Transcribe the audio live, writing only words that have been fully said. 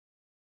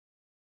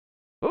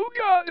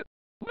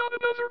not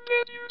another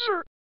bad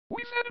user.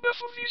 We've had enough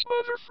of these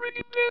mother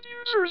friggin' bad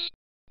users.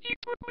 He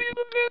put me in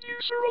a bad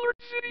user alert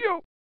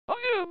video.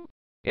 I am.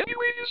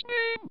 Anyway, his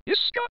name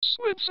is Scott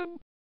Swenson.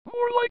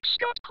 More like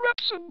Scott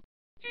Crapson.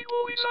 He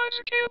bullies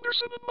Isaac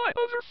Anderson and my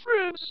other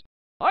friends.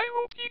 I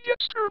hope he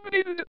gets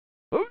terminated.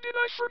 Oh, did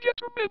I forget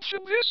to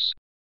mention this?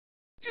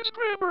 His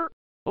grammar.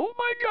 Oh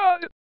my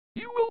god.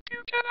 You will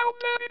puke at how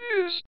bad it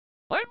is.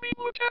 I mean,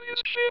 look at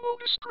his channel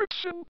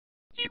description.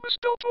 He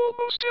misspelled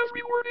almost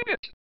every word in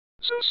it.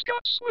 So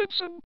Scott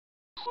Swenson,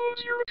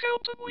 close your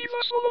account and leave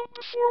us alone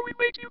before we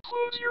make you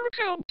close your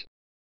account.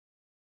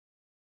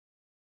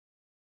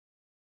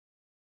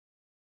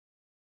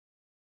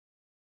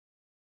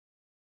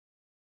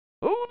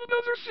 Oh, and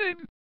another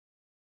thing.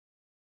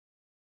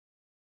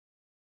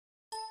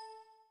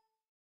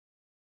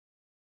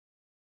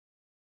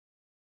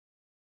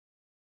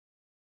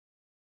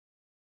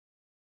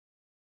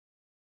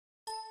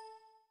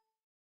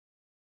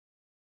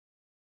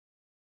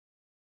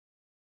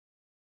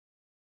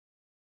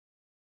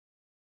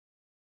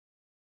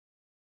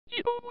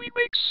 He only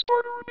makes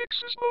starter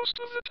remixes most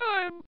of the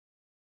time.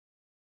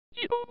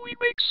 He only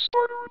makes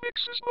starter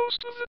remixes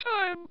most of the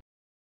time.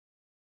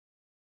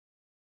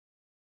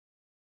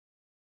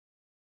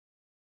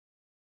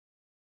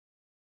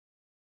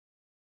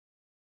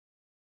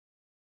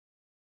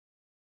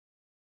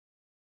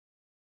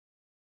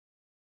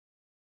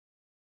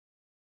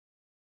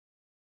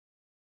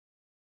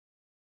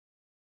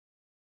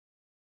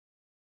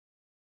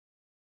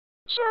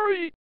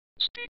 Sorry.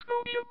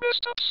 Speakonia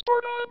messed up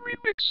start on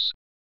remix.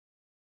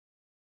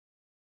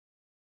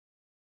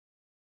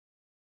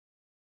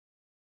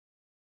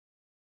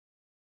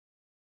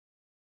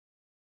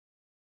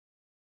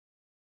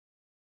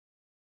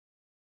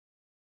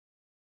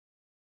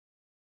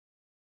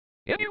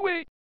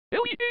 Anyway,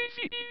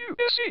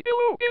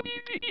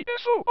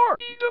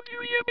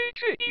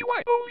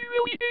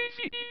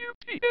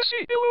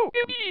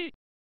 LEAVESOREWEMAKEYOULEAVEUPSALONE.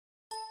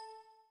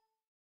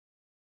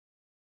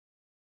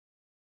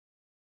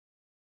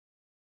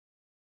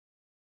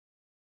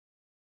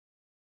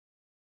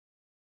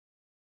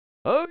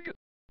 Ugh.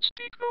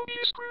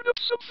 Speakonia screwed up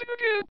something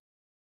again.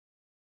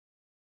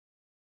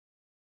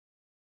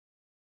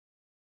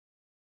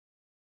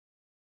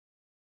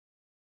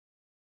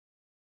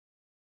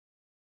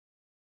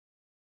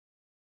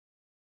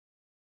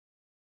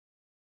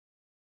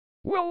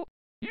 Well,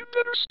 you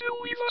better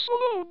still leave us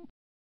alone.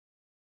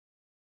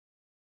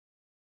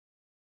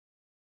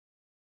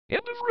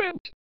 End of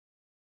rant.